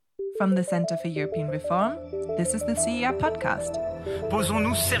From the Center for European Reform, this is the CER podcast.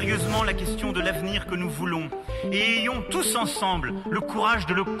 Posons-nous sérieusement la question de l'avenir que nous voulons et ayons tous ensemble le courage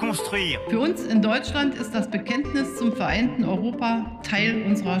de le construire. Für uns in Deutschland ist das Bekenntnis zum vereinten Europa Teil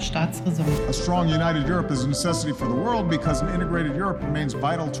unserer Staatsräson. A strong united Europe is a necessity for the world because an integrated Europe remains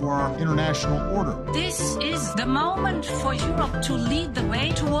vital to our international order. This is the moment for Europe to lead the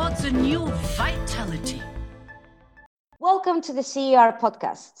way towards a new vitality. Welcome to the CER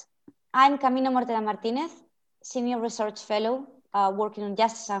podcast. I'm Camino Mortera Martinez, Senior Research Fellow working on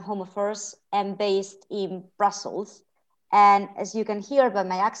Justice and Home Affairs and based in Brussels. And as you can hear by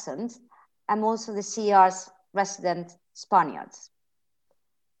my accent, I'm also the CER's resident Spaniard.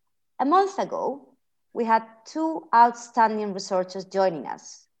 A month ago, we had two outstanding researchers joining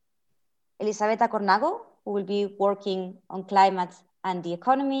us. Elisabetta Cornago, who will be working on climate and the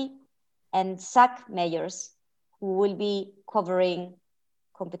economy, and Zach Meyers, who will be covering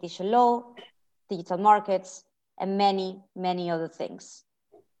competition law, digital markets, and many, many other things.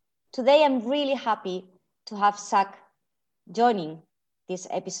 Today, I'm really happy to have Zach joining this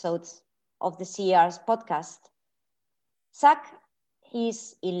episode of the CER's podcast. Zach,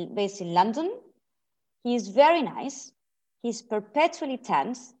 he's based in London. He's very nice. He's perpetually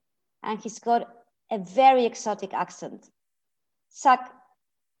tense, and he's got a very exotic accent. Zach,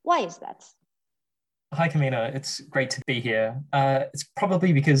 why is that? Hi, Camino. It's great to be here. It's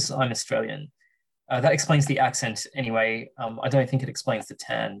probably because I'm Australian. That explains the accent anyway. I don't think it explains the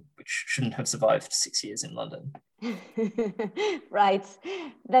tan, which shouldn't have survived 6 years in London. Right,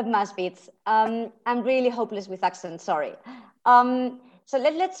 that must be it. I'm really hopeless with accents, sorry. So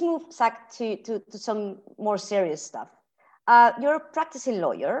let's move, Zach, to some more serious stuff. You're a practicing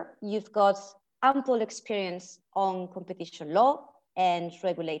lawyer. You've got ample experience on competition law and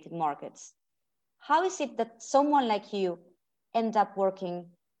regulated markets. How is it that someone like you end up working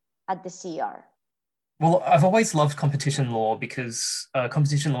at the CER? Well, I've always loved competition law because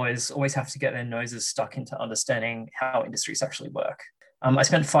competition lawyers always have to get their noses stuck into understanding how industries actually work. I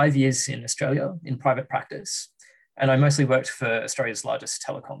spent 5 years in Australia in private practice, and I mostly worked for Australia's largest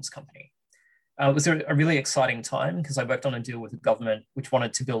telecoms company. It was a really exciting time because I worked on a deal with the government which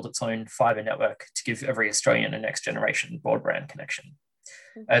wanted to build its own fibre network to give every Australian a next generation broadband connection.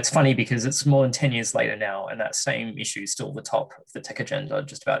 It's funny because it's more than 10 years later now, and that same issue is still the top of the tech agenda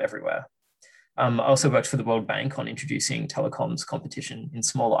just about everywhere. I also worked for the World Bank on introducing telecoms competition in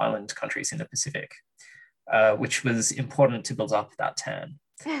small island countries in the Pacific, which was important to build up that TAM.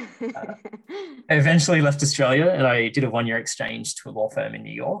 I eventually left Australia and I did a one-year exchange to a law firm in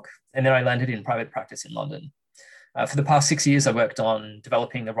New York, and then I landed in private practice in London. For the past 6 years, I worked on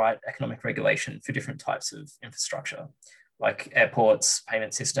developing the right economic regulation for different types of infrastructure, like airports,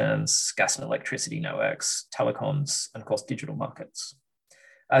 payment systems, gas and electricity networks, telecoms, and of course, digital markets.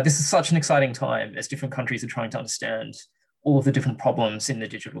 This is such an exciting time as different countries are trying to understand all of the different problems in the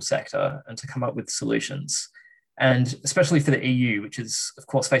digital sector and to come up with solutions. And especially for the EU, which is, of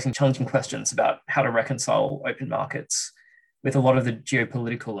course, facing challenging questions about how to reconcile open markets with a lot of the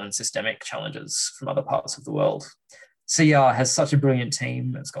geopolitical and systemic challenges from other parts of the world. CER has such a brilliant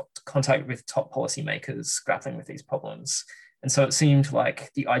team. It's got contact with top policymakers grappling with these problems. And so it seemed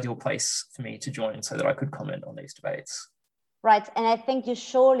like the ideal place for me to join so that I could comment on these debates. Right, and I think you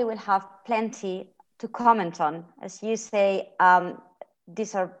surely will have plenty to comment on. As you say,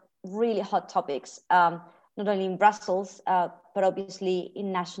 these are really hot topics, not only in Brussels, but obviously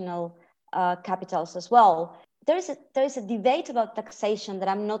in national capitals as well. There is a debate about taxation that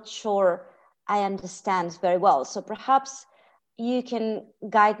I'm not sure I understand very well. So perhaps you can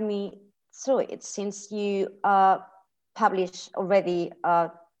guide me through it, since you published already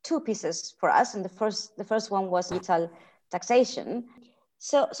two pieces for us, and the first one was digital taxation.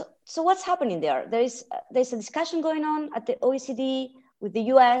 So what's happening there? There's a discussion going on at the OECD with the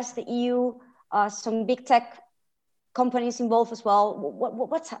US, the EU, some big tech companies involved as well.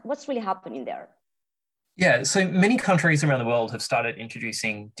 What's really happening there? Yeah, so many countries around the world have started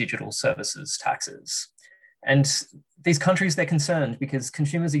introducing digital services taxes. And these countries, they're concerned because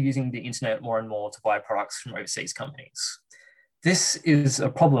consumers are using the internet more and more to buy products from overseas companies. This is a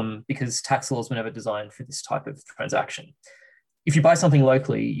problem because tax laws were never designed for this type of transaction. If you buy something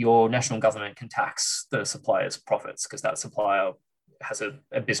locally, your national government can tax the supplier's profits because that supplier has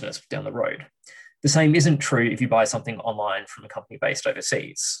a business down the road. The same isn't true if you buy something online from a company based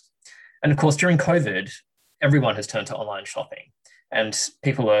overseas. And of course, during COVID, everyone has turned to online shopping, and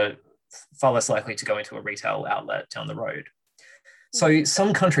people are far less likely to go into a retail outlet down the road. So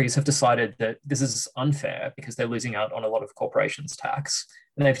some countries have decided that this is unfair because they're losing out on a lot of corporations tax,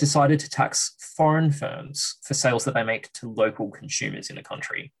 and they've decided to tax foreign firms for sales that they make to local consumers in a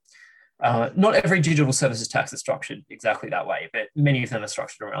country. Not every digital services tax is structured exactly that way, but many of them are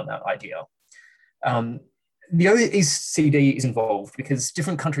structured around that idea. The OECD is involved because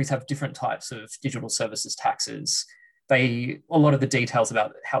different countries have different types of digital services taxes. A lot of the details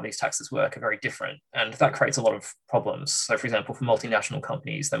about how these taxes work are very different, and that creates a lot of problems. So for example, for multinational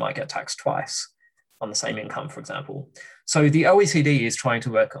companies, they might get taxed twice on the same income, for example. So the OECD is trying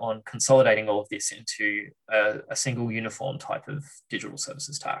to work on consolidating all of this into a single uniform type of digital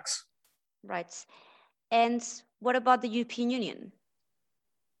services tax. Right. And what about the European Union?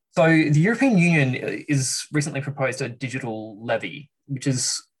 So the European Union is recently proposed a digital levy, which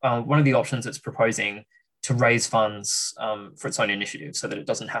is one of the options it's proposing to raise funds for its own initiative so that it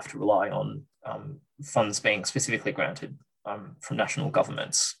doesn't have to rely on funds being specifically granted from national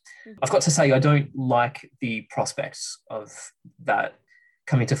governments. I've got to say, I don't like the prospects of that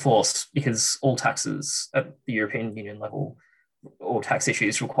coming to force because all taxes at the European Union level, all tax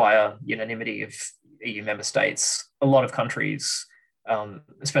issues require unanimity of EU member states. A lot of countries,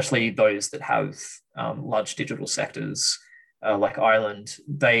 especially those that have large digital sectors, like Ireland,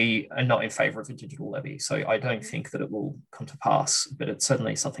 they are not in favour of a digital levy. So I don't think that it will come to pass, but it's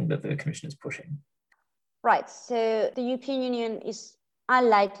certainly something that the Commission is pushing. Right. So the European Union is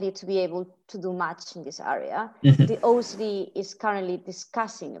unlikely to be able to do much in this area. The OECD is currently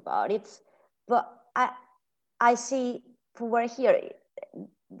discussing about it, but I see from where here,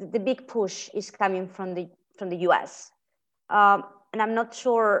 the big push is coming from the US. And I'm not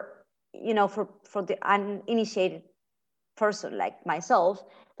sure, for the uninitiated person like myself,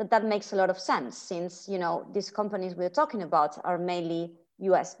 that makes a lot of sense since, these companies we're talking about are mainly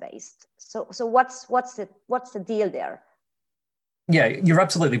US based. So what's the deal there? Yeah, you're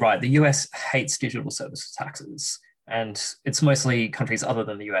absolutely right. The US hates digital services taxes, and it's mostly countries other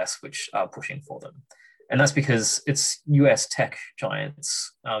than the US which are pushing for them. And that's because it's US tech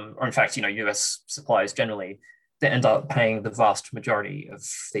giants, or in fact, US suppliers generally, that end up paying the vast majority of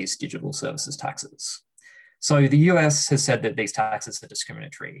these digital services taxes. So the US has said that these taxes are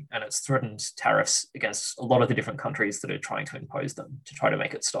discriminatory, and it's threatened tariffs against a lot of the different countries that are trying to impose them to try to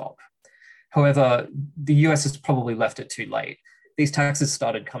make it stop. However, the US has probably left it too late. These taxes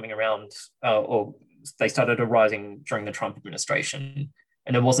started coming around, or they started arising during the Trump administration,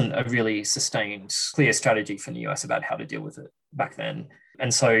 and there wasn't a really sustained, clear strategy from the US about how to deal with it back then.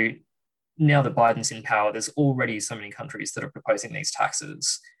 And so now that Biden's in power, there's already so many countries that are proposing these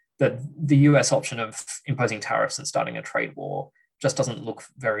taxes that the US option of imposing tariffs and starting a trade war just doesn't look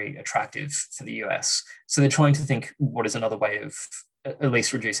very attractive for the US. So they're trying to think what is another way of at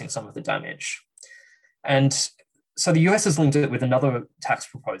least reducing some of the damage. And so the US has linked it with another tax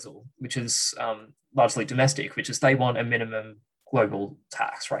proposal, which is largely domestic, which is they want a minimum global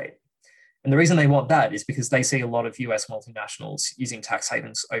tax rate. And the reason they want that is because they see a lot of US multinationals using tax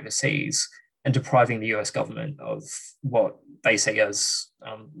havens overseas and depriving the US government of what they see as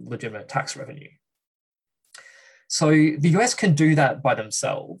legitimate tax revenue. So the US can do that by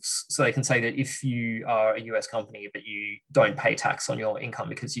themselves. So they can say that if you are a US company, but you don't pay tax on your income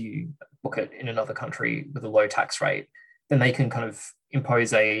because you book it in another country with a low tax rate, then they can kind of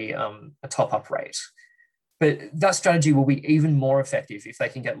impose a top-up rate. But that strategy will be even more effective if they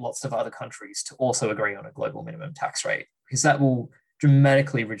can get lots of other countries to also agree on a global minimum tax rate, because that will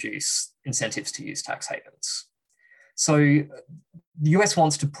dramatically reduce incentives to use tax havens. So the US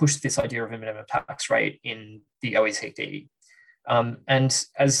wants to push this idea of a minimum tax rate in the OECD. And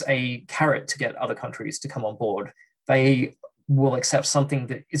as a carrot to get other countries to come on board, they will accept something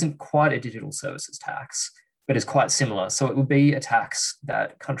that isn't quite a digital services tax, but is quite similar. So it will be a tax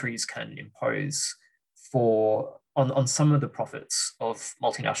that countries can impose on some of the profits of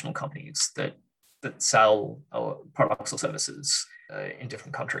multinational companies that sell products or services in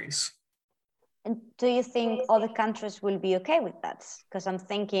different countries. And do you think other countries will be okay with that? Because I'm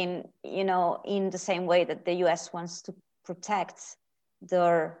thinking, in the same way that the US wants to protect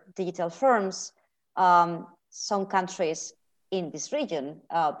their digital firms, some countries in this region,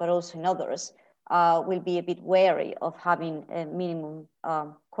 but also in others, will be a bit wary of having a minimum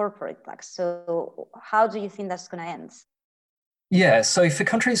corporate tax. So how do you think that's going to end? Yeah, so for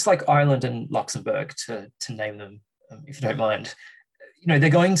countries like Ireland and Luxembourg, to name them, if you don't mind, they're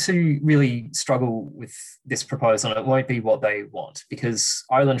going to really struggle with this proposal, and it won't be what they want, because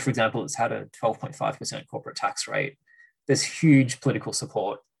Ireland, for example, has had a 12.5% corporate tax rate. There's huge political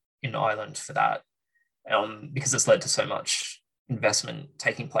support in Ireland for that, because it's led to so much investment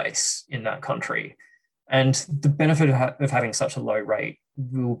taking place in that country. And the benefit of having such a low rate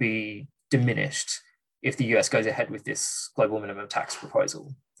will be diminished if the US goes ahead with this global minimum tax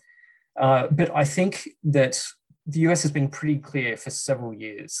proposal. But I think that the US has been pretty clear for several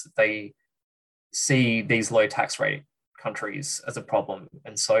years that they see these low tax rate countries as a problem.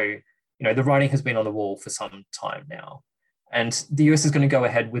 And so, the writing has been on the wall for some time now. And the US is going to go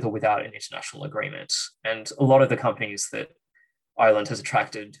ahead with or without an international agreement. And a lot of the companies that Ireland has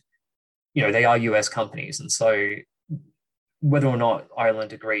attracted, they are US companies. And so whether or not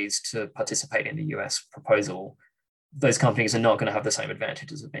Ireland agrees to participate in the US proposal, those companies are not going to have the same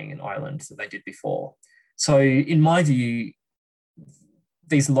advantages of being in Ireland that they did before. So in my view,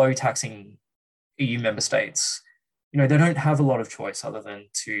 these low taxing EU member states, they don't have a lot of choice other than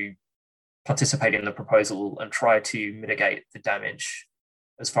to participate in the proposal and try to mitigate the damage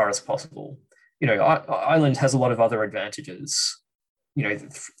as far as possible. Ireland has a lot of other advantages,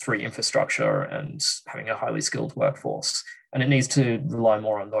 through infrastructure and having a highly skilled workforce, and it needs to rely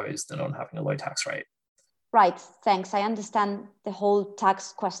more on those than on having a low tax rate. Right, thanks. I understand the whole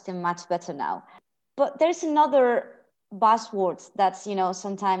tax question much better now. But there's another buzzword that's,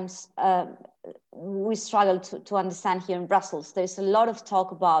 sometimes we struggle to understand here in Brussels. There's a lot of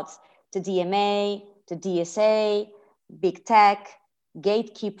talk about the DMA, the DSA, big tech,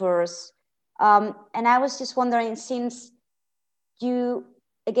 gatekeepers. And I was just wondering, since you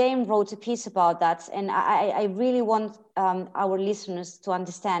again wrote a piece about that, and I really want our listeners to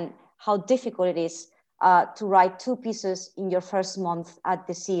understand how difficult it is to write 2 pieces in your first month at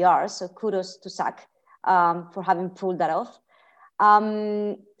the CER. So kudos to Zach for having pulled that off.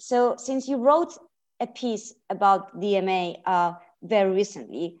 So since you wrote a piece about DMA very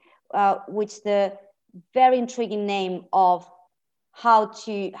recently, with the very intriguing name of how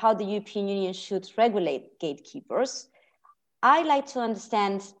the European Union should regulate gatekeepers, I like to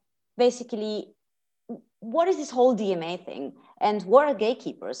understand basically what is this whole DMA thing, and what are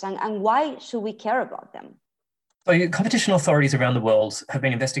gatekeepers, and why should we care about them? So competition authorities around the world have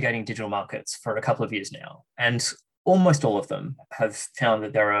been investigating digital markets for a couple of years now, and almost all of them have found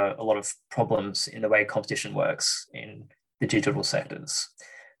that there are a lot of problems in the way competition works in the digital sectors.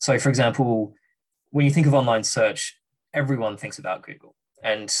 So for example, when you think of online search, everyone thinks about Google,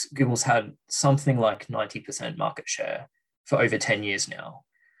 and Google's had something like 90% market share for over 10 years now.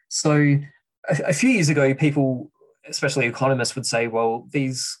 So a few years ago, people, especially economists, would say, well,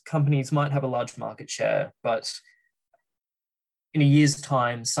 these companies might have a large market share, but in a year's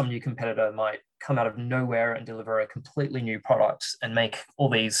time, some new competitor might come out of nowhere and deliver a completely new product and make all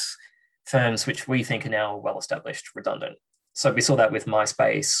these firms, which we think are now well-established, redundant. So we saw that with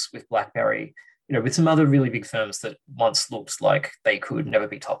MySpace, with BlackBerry, with some other really big firms that once looked like they could never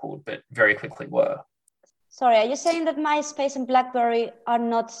be toppled, but very quickly were. Sorry, are you saying that MySpace and BlackBerry are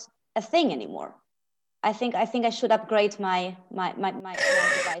not a thing anymore? I think I should upgrade my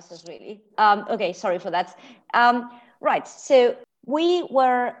devices, really. Okay, sorry for that. Right, so we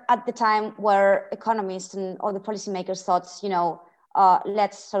were at the time where economists and all the policymakers thought,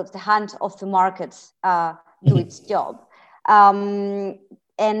 let's sort of the hand of the market do its job. And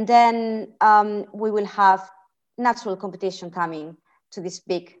then we will have natural competition coming to these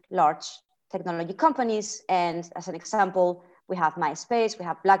big, large technology companies. And as an example, we have MySpace, we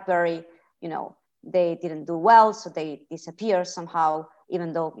have BlackBerry, they didn't do well, so they disappear somehow,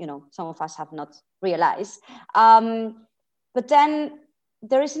 even though, some of us have not realized. But then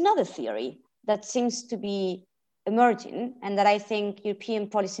there is another theory that seems to be emerging, and that I think European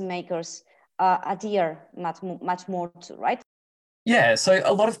policymakers adhere much more to, right? Yeah, so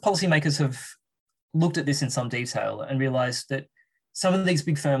a lot of policymakers have looked at this in some detail and realized that some of these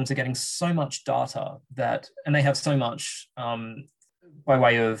big firms are getting so much data and they have so much by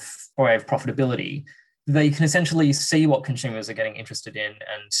way of profitability, they can essentially see what consumers are getting interested in.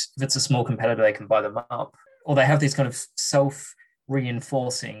 And if it's a small competitor, they can buy them up, or they have these kind of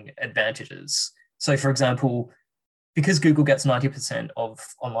self-reinforcing advantages. So for example, because Google gets 90% of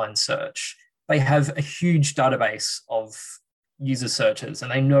online search, they have a huge database of user searches,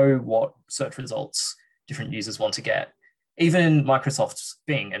 and they know what search results different users want to get. Even Microsoft's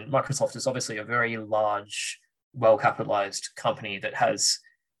Bing, and Microsoft is obviously a very large, well-capitalized company that has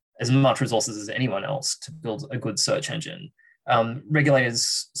as much resources as anyone else to build a good search engine.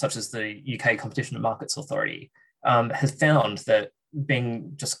 Regulators such as the UK Competition and Markets Authority has found that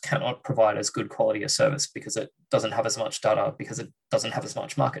Bing just cannot provide as good quality a service because it doesn't have as much data, because it doesn't have as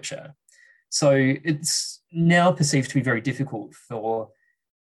much market share. So it's now perceived to be very difficult for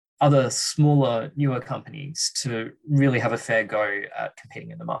other smaller, newer companies to really have a fair go at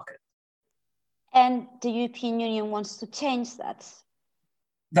competing in the market. And the European Union wants to change that.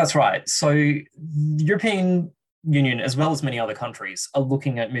 That's right. So the European Union, as well as many other countries, are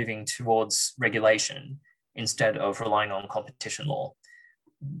looking at moving towards regulation instead of relying on competition law.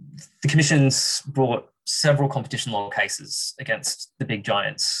 The Commission's brought several competition law cases against the big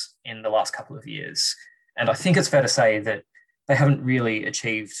giants in the last couple of years. And I think it's fair to say that they haven't really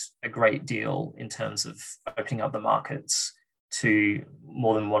achieved a great deal in terms of opening up the markets to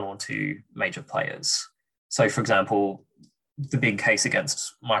more than one or two major players. So, for example, the big case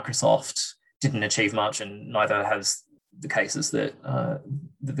against Microsoft didn't achieve much, and neither has the cases that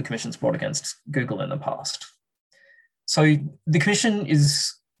the Commission's brought against Google in the past. So the Commission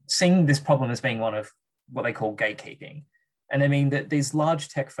is seeing this problem as being one of what they call gatekeeping. And they mean that these large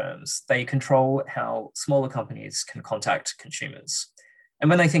tech firms, they control how smaller companies can contact consumers. And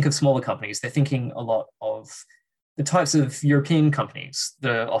when they think of smaller companies, they're thinking a lot of the types of European companies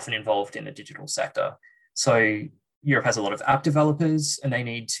that are often involved in the digital sector. So Europe has a lot of app developers, and they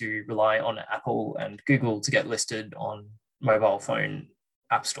need to rely on Apple and Google to get listed on mobile phone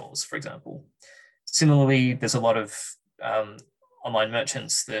app stores, for example. Similarly, there's a lot of online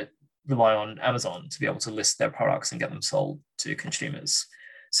merchants that rely on Amazon to be able to list their products and get them sold to consumers.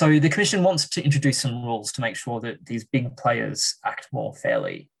 So the Commission wants to introduce some rules to make sure that these big players act more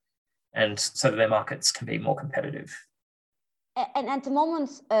fairly, and so that their markets can be more competitive. And at the moment,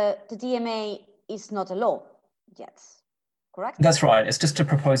 the DMA is not a law yet, correct? That's right. It's just a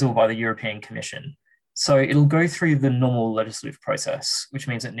proposal by the European Commission. So it'll go through the normal legislative process, which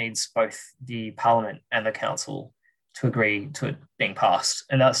means it needs both the Parliament and the Council to agree to it being passed.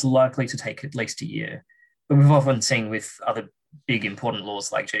 And that's likely to take at least a year. But we've often seen with other big important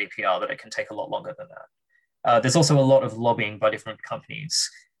laws like GDPR that it can take a lot longer than that. There's also a lot of lobbying by different companies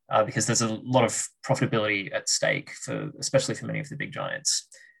because there's a lot of profitability at stake, especially for many of the big giants.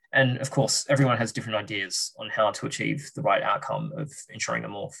 And of course, everyone has different ideas on how to achieve the right outcome of ensuring a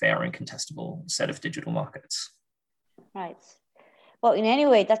more fair and contestable set of digital markets. Right. Well, in any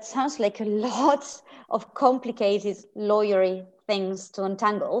way, that sounds like a lot of complicated lawyery things to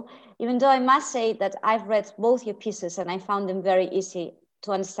untangle, even though I must say that I've read both your pieces and I found them very easy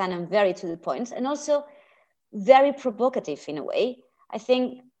to understand and very to the point, and also very provocative in a way. I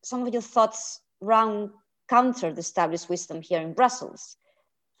think some of your thoughts counter the established wisdom here in Brussels.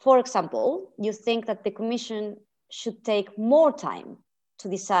 For example, you think that the Commission should take more time to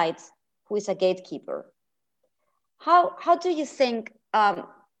decide who is a gatekeeper. How do you think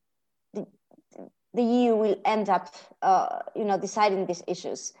the EU will end up deciding these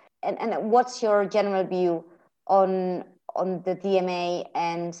issues? And what's your general view on the DMA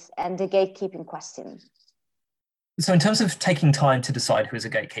and the gatekeeping question? So in terms of taking time to decide who is a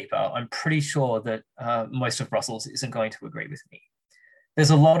gatekeeper, I'm pretty sure that most of Brussels isn't going to agree with me.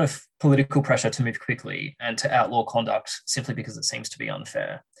 There's a lot of political pressure to move quickly and to outlaw conduct simply because it seems to be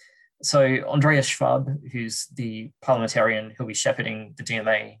unfair. So Andreas Schwab, who's the parliamentarian who'll be shepherding the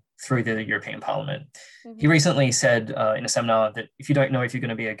DMA through the European Parliament, he recently said in a seminar that if you don't know if you're going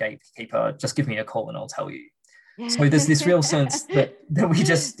to be a gatekeeper, just give me a call and I'll tell you. So there's this real sense that we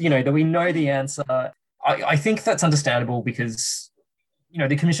just, that we know the answer. I think that's understandable because,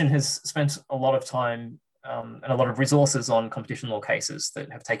 the Commission has spent a lot of time and a lot of resources on competition law cases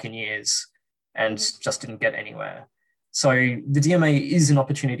that have taken years and just didn't get anywhere. So the DMA is an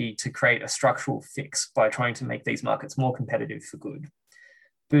opportunity to create a structural fix by trying to make these markets more competitive for good.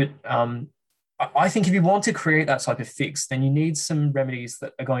 But I think if you want to create that type of fix, then you need some remedies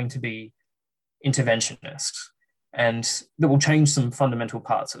that are going to be interventionist and that will change some fundamental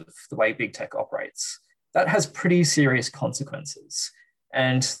parts of the way big tech operates. That has pretty serious consequences.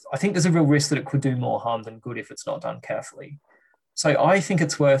 And I think there's a real risk that it could do more harm than good if it's not done carefully. So I think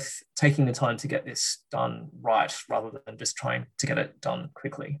it's worth taking the time to get this done right rather than just trying to get it done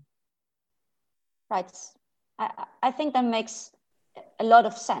quickly. Right. I think that makes a lot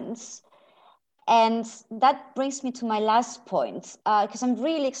of sense. And that brings me to my last point, because I'm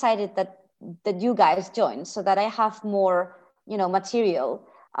really excited that you guys joined so that I have more, material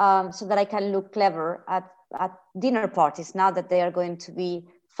so that I can look clever at dinner parties now that they are going to be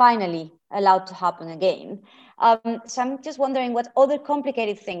finally allowed to happen again. So I'm just wondering what other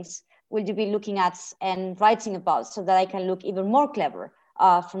complicated things will you be looking at and writing about so that I can look even more clever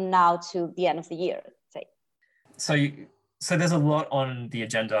from now to the end of the year, say. So there's a lot on the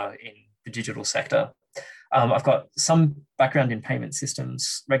agenda in the digital sector. I've got some background in payment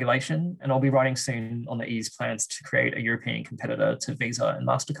systems regulation, and I'll be writing soon on the EU's plans to create a European competitor to Visa and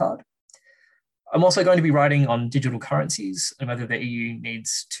MasterCard. I'm also going to be writing on digital currencies and whether the EU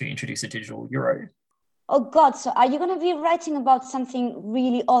needs to introduce a digital euro. Oh God, so are you going to be writing about something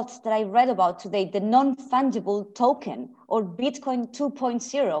really odd that I read about today, the non-fungible token or Bitcoin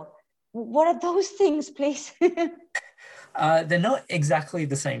 2.0? What are those things, please? They're not exactly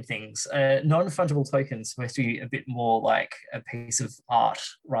the same things. Non-fungible tokens are supposed to be a bit more like a piece of art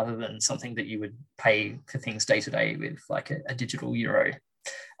rather than something that you would pay for things day to day with like a digital euro.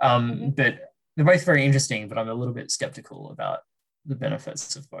 But they're both very interesting, but I'm a little bit skeptical about the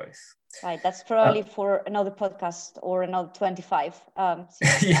benefits of both. Right, that's probably for another podcast or another 25.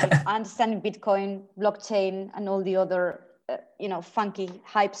 Understanding Bitcoin, blockchain, and all the other, funky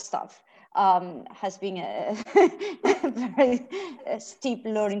hype stuff has been a very steep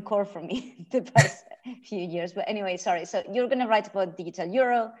learning curve for me the past few years. But anyway, sorry. So you're going to write about digital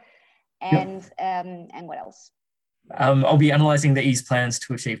euro, and what else? I'll be analysing the EU's plans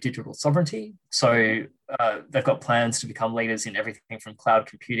to achieve digital sovereignty. So they've got plans to become leaders in everything from cloud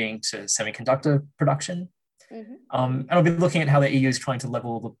computing to semiconductor production. And I'll be looking at how the EU is trying to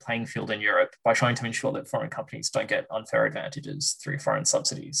level the playing field in Europe by trying to ensure that foreign companies don't get unfair advantages through foreign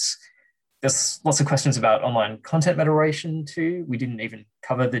subsidies. There's lots of questions about online content moderation too. We didn't even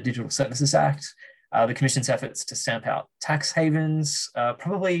cover the Digital Services Act. The Commission's efforts to stamp out tax havens,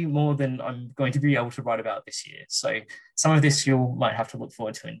 probably more than I'm going to be able to write about this year. So some of this you might have to look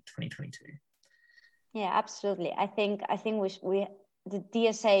forward to in 2022. Yeah, absolutely. I think the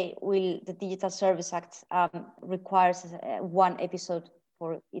DSA the Digital Service Act requires one episode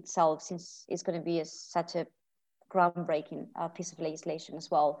for itself, since it's going to be such a groundbreaking piece of legislation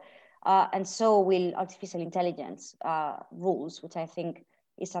as well. And so will artificial intelligence rules, which I think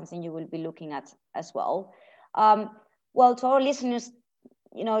is something you will be looking at as well. Well, to our listeners,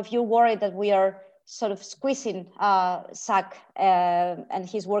 if you're worried that we are sort of squeezing Zach and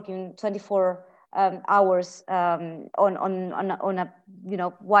he's working 24 hours on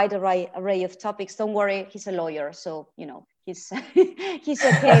a wide array of topics, don't worry, he's a lawyer, so he's he's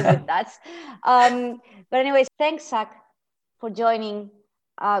okay with that. But anyways, thanks, Zach, for joining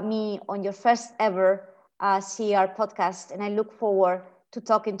me on your first ever CER podcast, and I look forward to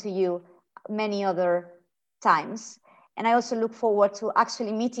talking to you many other times. And I also look forward to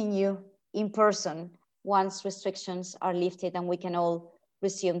actually meeting you in person once restrictions are lifted and we can all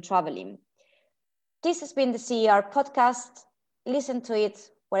resume traveling. This has been the CER podcast. Listen to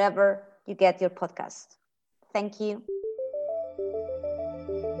it wherever you get your podcast. Thank you.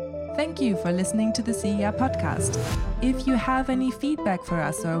 Thank you for listening to the CER podcast. If you have any feedback for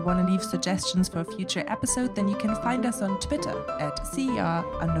us or want to leave suggestions for a future episode, then you can find us on Twitter at CER_EU.